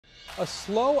A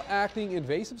slow-acting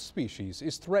invasive species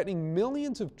is threatening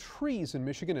millions of trees in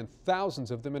Michigan and thousands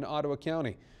of them in Ottawa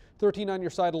County. 13 on Your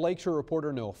Side Lakeshore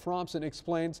reporter Noah Fromson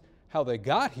explains how they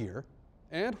got here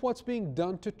and what's being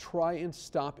done to try and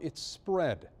stop its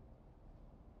spread.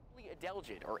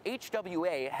 Adelgid, or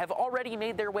HWA, have already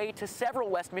made their way to several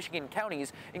West Michigan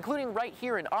counties, including right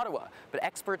here in Ottawa. But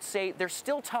experts say there's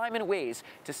still time and ways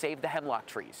to save the hemlock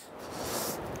trees.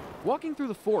 Walking through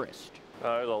the forest,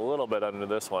 There's a little bit under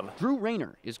this one. Drew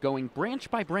Rayner is going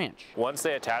branch by branch. Once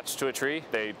they attach to a tree,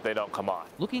 they don't come off.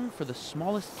 Looking for the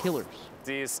smallest killers.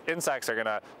 These insects are going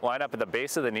to line up at the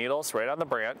base of the needles, right on the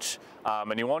branch,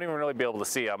 and you won't even really be able to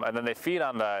see them. And then they feed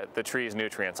on the tree's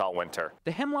nutrients all winter.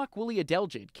 The hemlock woolly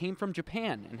adelgid came from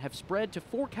Japan and have spread to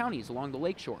 4 counties along the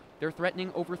lakeshore. They're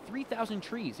threatening over 3,000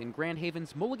 trees in Grand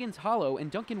Haven's Mulligan's Hollow and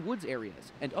Duncan Woods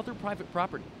areas and other private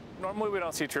property. Normally we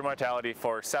don't see tree mortality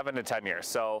for 7 to 10 years,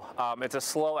 so it's a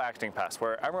slow-acting pest.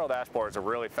 Where emerald ash borers are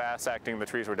really fast-acting, the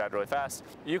trees were dead really fast.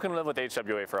 You can live with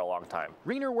HWA for a long time.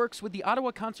 Rayner works with the Ottawa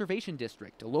Conservation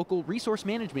District, a local resource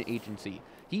management agency.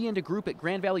 He and a group at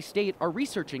Grand Valley State are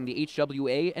researching the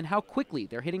HWA and how quickly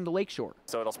they're hitting the lakeshore.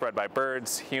 So it'll spread by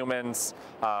birds, humans,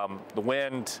 the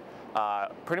wind.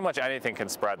 Pretty much anything can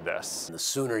spread this. The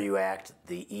sooner you act,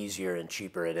 the easier and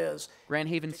cheaper it is. Grand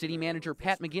Haven City Manager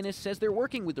Pat McGinnis says they're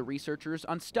working with the researchers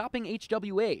on stopping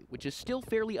HWA, which is still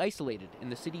fairly isolated in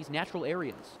the city's natural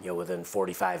areas. Within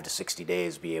 45 to 60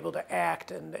 days, be able to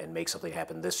act and make something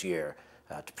happen this year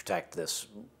to protect this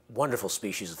wonderful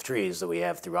species of trees that we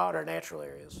have throughout our natural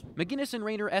areas. McGinnis and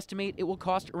Rayner estimate it will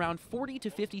cost around $40,000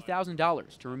 to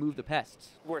 $50,000 to remove the pests.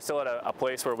 We're still at a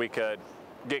place where we could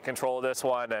get control of this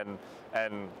one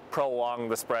and prolong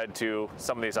the spread to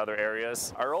some of these other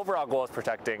areas. Our overall goal is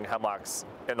protecting hemlocks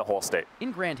in the whole state.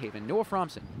 In Grand Haven, Noah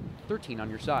Fromson, 13 on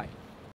Your Side.